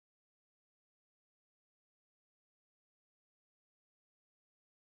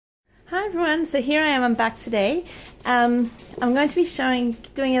Hi everyone, so here I am, I'm back today. I'm going to be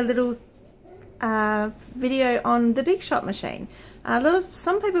doing a little video on the Big Shot machine.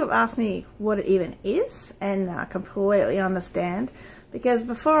 Some people have asked me what it even is, and I completely understand, because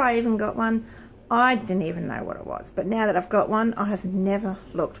before I even got one, I didn't even know what it was. But now that I've got one, I have never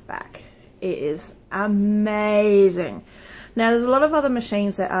looked back. It is amazing. Now there's a lot of other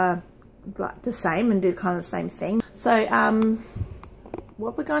machines that are like the same and do kind of the same thing. So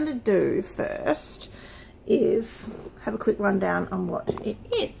what we're going to do first is have a quick rundown on what it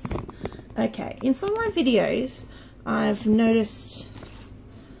is. Okay, in some of my videos, I've noticed,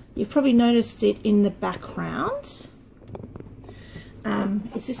 you've probably noticed it in the background.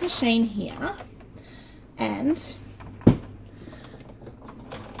 It's this machine here, and it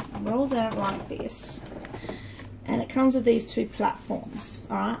rolls out like this, and it comes with these two platforms.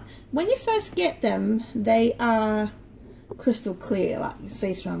 All right, when you first get them, they are crystal clear, like you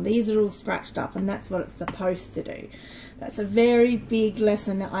see through them. These are all scratched up, and that's what it's supposed to do. That's a very big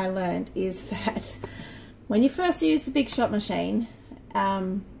lesson that I learned, is that when you first use the Big Shot machine,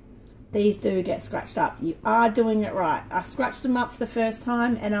 these do get scratched up. You are doing it right. I scratched them up for the first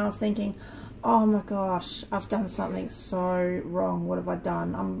time and I was thinking, oh my gosh, I've done something so wrong. What have I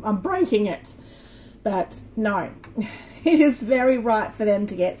done? I'm breaking it. But no, it is very right for them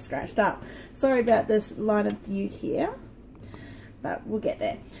to get scratched up. Sorry about this line of view here, but we'll get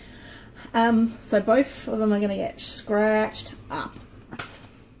there. So both of them are going to get scratched up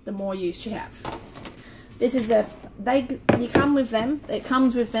the more use you have. This is you come with them, it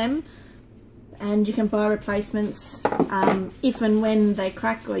comes with them, and you can buy replacements if and when they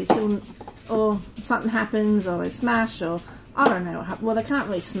crack, or or something happens, or they smash, or I don't know what happens. Well, they can't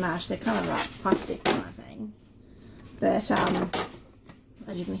really smash, they're kind of like plastic kind of thing, but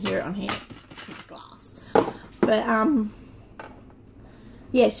as you can hear it on here, it's glass. But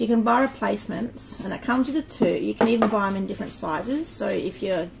yes, you can buy replacements, and it comes with the two. You can even buy them in different sizes, so if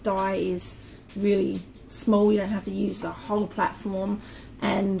your die is really small, you don't have to use the whole platform,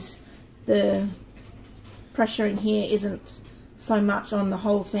 and the pressure in here isn't so much on the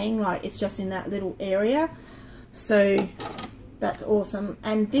whole thing, like it's just in that little area. So that's awesome.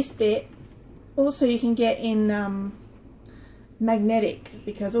 And this bit also you can get in magnetic,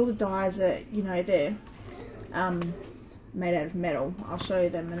 because all the dies are, you know, they're made out of metal. I'll show you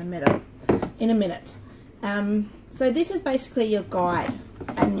them in a minute. So this is basically your guide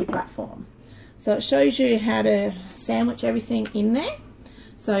and your platform. So it shows you how to sandwich everything in there.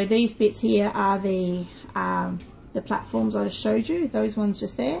 So these bits here are the platforms I just showed you, those ones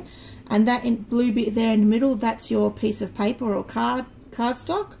just there. And that blue bit there in the middle, that's your piece of paper or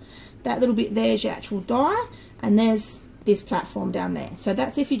cardstock. That little bit there is your actual die, and there's this platform down there. So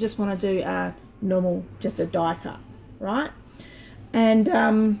that's if you just want to do a normal, just a die cut, right?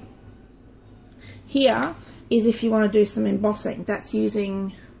 And here is if you want to do some embossing. That's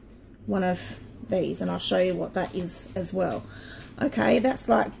using one of these, and I'll show you what that is as well. Okay, that's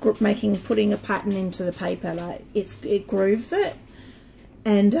like putting a pattern into the paper, like it grooves it,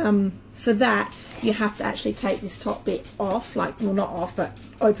 and for that you have to actually take this top bit off, like, well, not off, but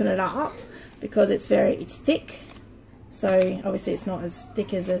open it up, because it's thick. So obviously it's not as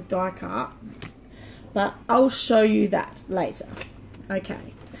thick as a die cut, but I'll show you that later.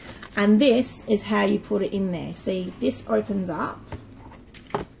 Okay, and this is how you put it in there. See, this opens up,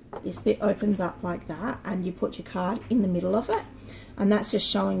 this bit opens up like that, and you put your card in the middle of it. And that's just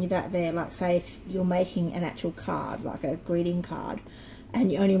showing you that there, like say if you're making an actual card, like a greeting card,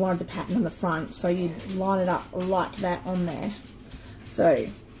 and you only wanted the pattern on the front, so you line it up like that on there. So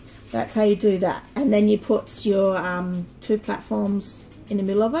that's how you do that. And then you put your two platforms in the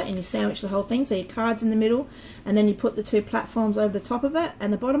middle of it, and you sandwich the whole thing, so your card's in the middle, and then you put the two platforms over the top of it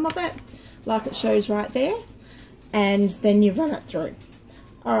and the bottom of it, like it shows right there, and then you run it through.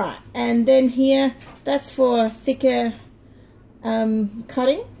 Alright, and then here, that's for thicker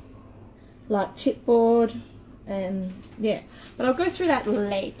cutting, like chipboard, and yeah, but I'll go through that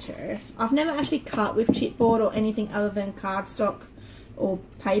later. I've never actually cut with chipboard or anything other than cardstock or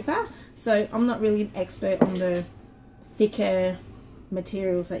paper, so I'm not really an expert on the thicker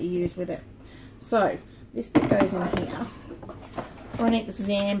materials that you use with it. So this bit goes in here. For an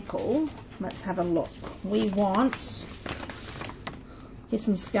example, let's have a look. We want, here's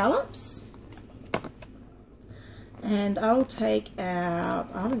some scallops. And I'll take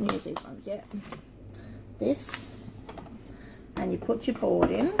out, I haven't used these ones yet, this, and you put your board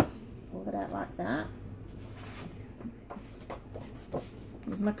in, pull it out like that.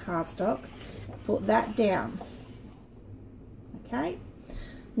 Here's my cardstock, put that down. Okay,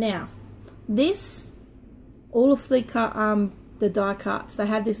 now this, all of the the die cuts, they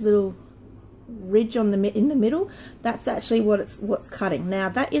have this little ridge on in the middle. That's actually what's cutting. Now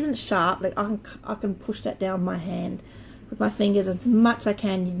that isn't sharp. Like I can push that down with my hand with my fingers as much as I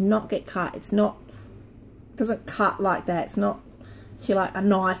can. You not get cut. It doesn't cut like that. It's not like a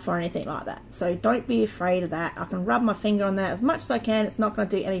knife or anything like that. So don't be afraid of that. I can rub my finger on that as much as I can. It's not going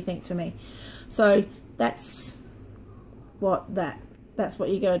to do anything to me. So that's what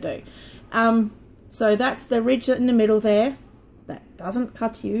you got to do. So that's the ridge in the middle there. That doesn't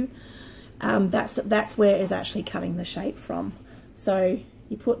cut you. That's where it's actually cutting the shape from. So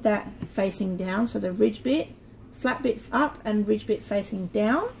you put that facing down, so the ridge bit, flat bit up and ridge bit facing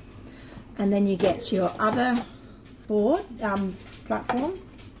down, and then you get your other board platform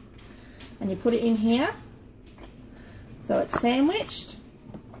and you put it in here so it's sandwiched,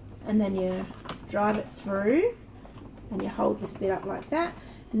 and then you drive it through and you hold this bit up like that.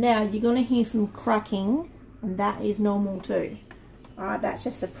 Now you're going to hear some cracking, and that is normal too. Alright, that's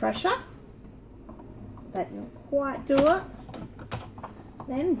just the pressure. That didn't quite do it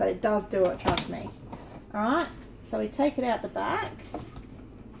then, but it does do it, trust me. Alright, so we take it out the back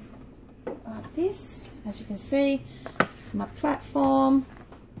like this. As you can see, it's my platform.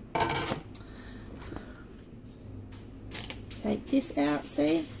 Take this out,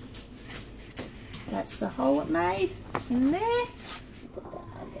 see? That's the hole it made in there. Put that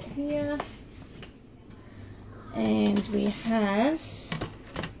under here. And we have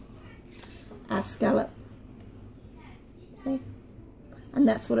our scallop. See? And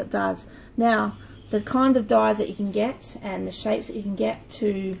that's what it does. Now, the kinds of dies that you can get and the shapes that you can get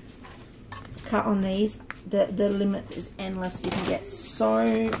to cut on these, the limit is endless. You can get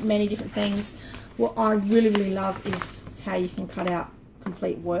so many different things. What I really love is how you can cut out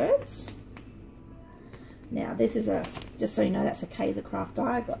complete words. Now this is just so you know, that's a Kaiser Craft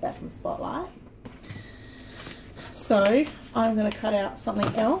die. I got that from Spotlight. So I'm going to cut out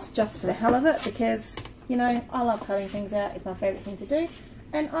something else just for the hell of it, because you know I love cutting things out. It's my favourite thing to do,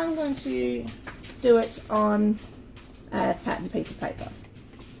 and I'm going to do it on a patterned piece of paper.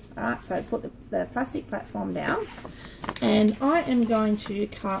 Alright, so put the plastic platform down, and I am going to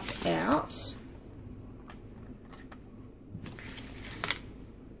cut out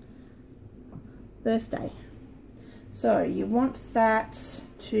birthday. So you want that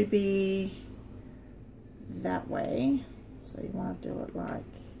to be that way, so you want to do it like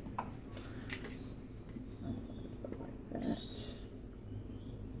that.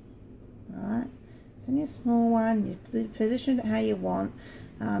 Alright, so in your small one, you position it how you want.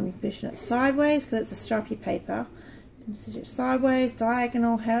 You position it sideways because it's a stripy paper. You can position it sideways,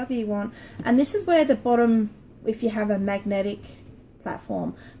 diagonal, however you want. And this is where the bottom, if you have a magnetic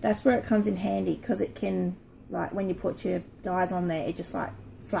platform, that's where it comes in handy, because it can, like when you put your dies on there, it just like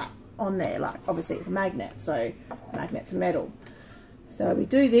flat on there, like obviously it's a magnet, so magnet to metal. So we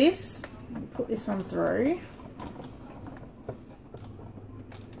do this and put this one through.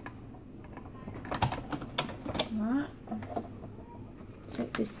 Right.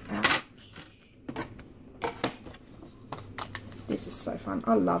 Take this out. This is so fun.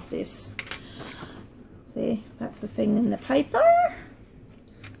 I love this. See, that's the thing in the paper.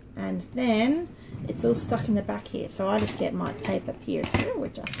 And then it's all stuck in the back here. So I just get my paper piercer,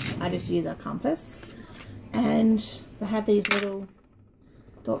 which I just use a compass. And they have these little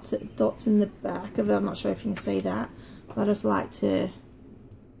dots in the back of it. I'm not sure if you can see that. But I just like to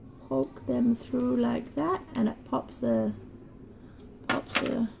poke them through like that, and it pops the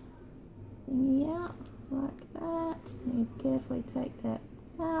thingy out like that. And you carefully take that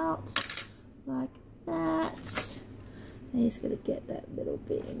out like that. And you're just going to get that little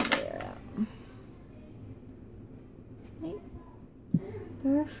bit in there out. Okay.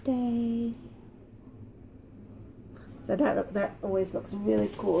 Birthday. So that always looks really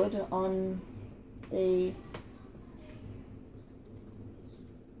good on the,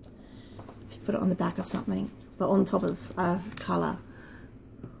 if you put it on the back of something, but on top of a colour.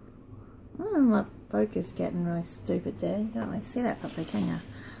 Oh, my focus getting really stupid there. You can't really see that properly, can you?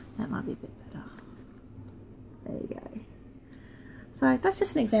 That might be a bit better. There you go. So that's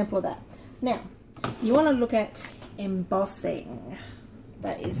just an example of that. Now, you want to look at embossing.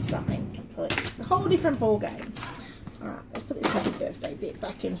 That is something completely, a whole different ball game. Alright, let's put this happy birthday bit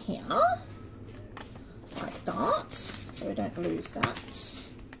back in here. Like that. So we don't lose that.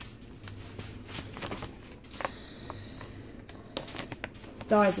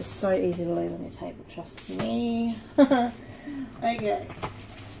 Dies are so easy to lose on your table, trust me. Okay.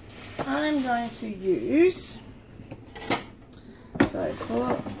 I'm going to use, so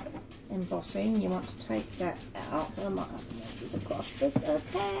for embossing, you want to take that out. I might have to move this across just a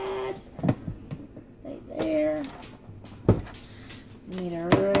tad. Stay there. You need a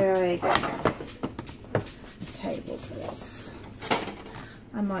really good table for this.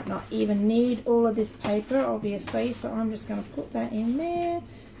 I might not even need all of this paper, obviously, so I'm just going to put that in there,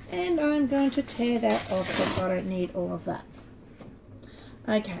 and I'm going to tear that off because I don't need all of that.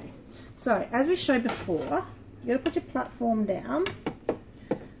 Okay, so as we showed before, you're going to put your platform down,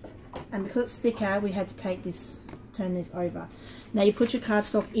 and because it's thicker, we had to take this, turn this over. Now you put your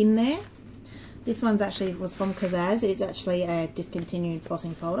cardstock in there. This one's actually was from Kazaz. It's actually a discontinued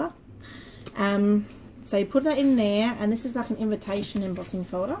embossing folder. So you put that in there, and this is like an invitation embossing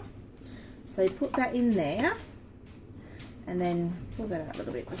folder. So you put that in there, and then pull that out a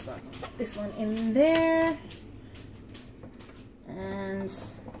little bit, just like this one in there, and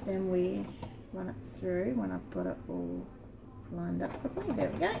then we run it through when I've got it all lined up properly.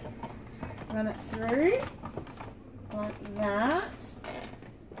 There we go. Run it through like that,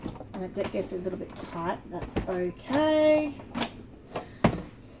 and it gets a little bit tight. That's okay.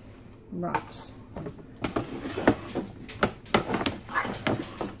 Right.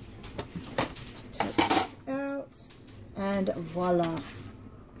 Take this out, and voila.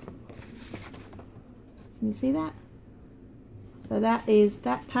 Can you see that? So that is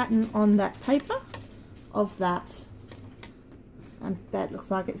that pattern on that paper of that, and that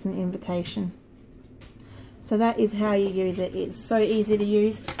looks like it's an invitation. So that is how you use it. It's so easy to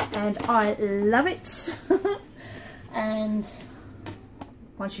use, and I love it. And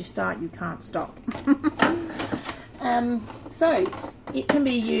once you start, you can't stop. So it can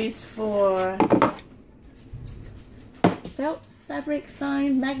be used for felt, fabric,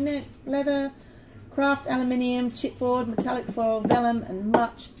 foam, magnet, leather, craft, aluminium, chipboard, metallic foil, vellum, and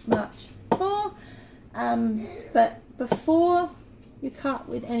much, much more. But before you cut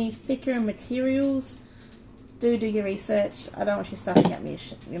with any thicker materials, do your research. I don't want you stuffing up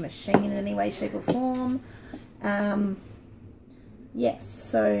your machine in any way, shape or form. Yes,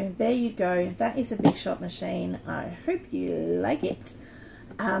 so there you go. That is a Big Shot machine. I hope you like it.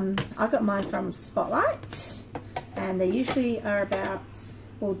 I got mine from Spotlight, and they usually are about,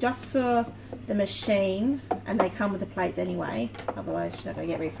 well, just for the machine, and they come with the plates anyway, otherwise you're not going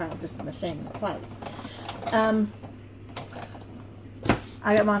to get refilled, just the machine and the plates.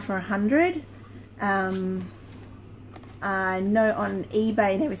 I got mine for 100. I know on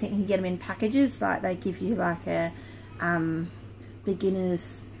eBay and everything you can get them in packages, like they give you like a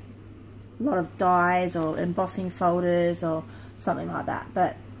beginners lot of dies or embossing folders or something like that,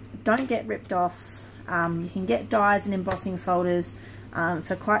 but don't get ripped off. You can get dies and embossing folders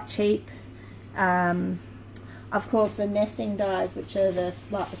for quite cheap. Of course the nesting dies, which are the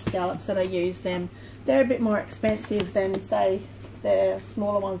scallops that I use, them they're a bit more expensive than say the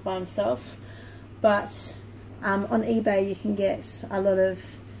smaller ones by themselves, but on eBay you can get a lot of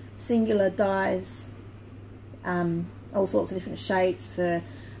singular dies, all sorts of different shapes for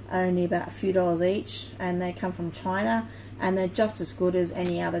only about a few dollars each, and they come from China, and they're just as good as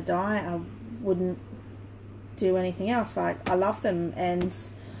any other die. I wouldn't do anything else. Like, I love them, and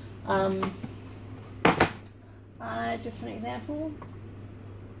just for an example,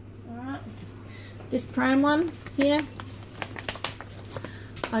 alright, this pram one here,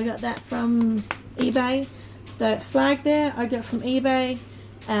 I got that from eBay. The flag there I got from eBay.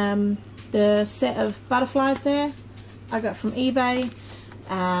 The set of butterflies there I got from eBay.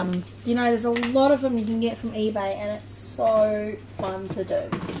 You know, there's a lot of them you can get from eBay, and it's so fun to do.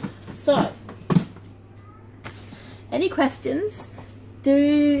 So, any questions,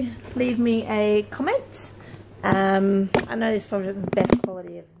 do leave me a comment. I know this is probably the best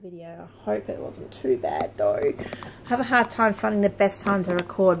quality of video. I hope it wasn't too bad though. I have a hard time finding the best time to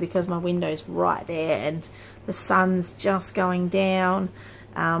record because my window's right there and the sun's just going down.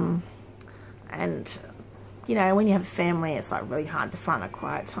 And you know, when you have a family, it's like really hard to find a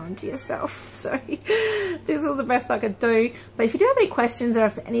quiet time to yourself. So this was the best I could do. But if you do have any questions, or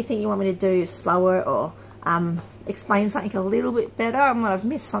if there's anything you want me to do slower, or explain something a little bit better, I might have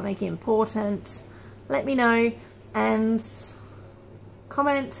missed something important, let me know, and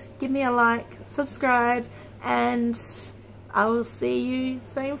comment, give me a like, subscribe, and I will see you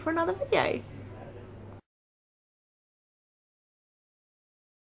soon for another video.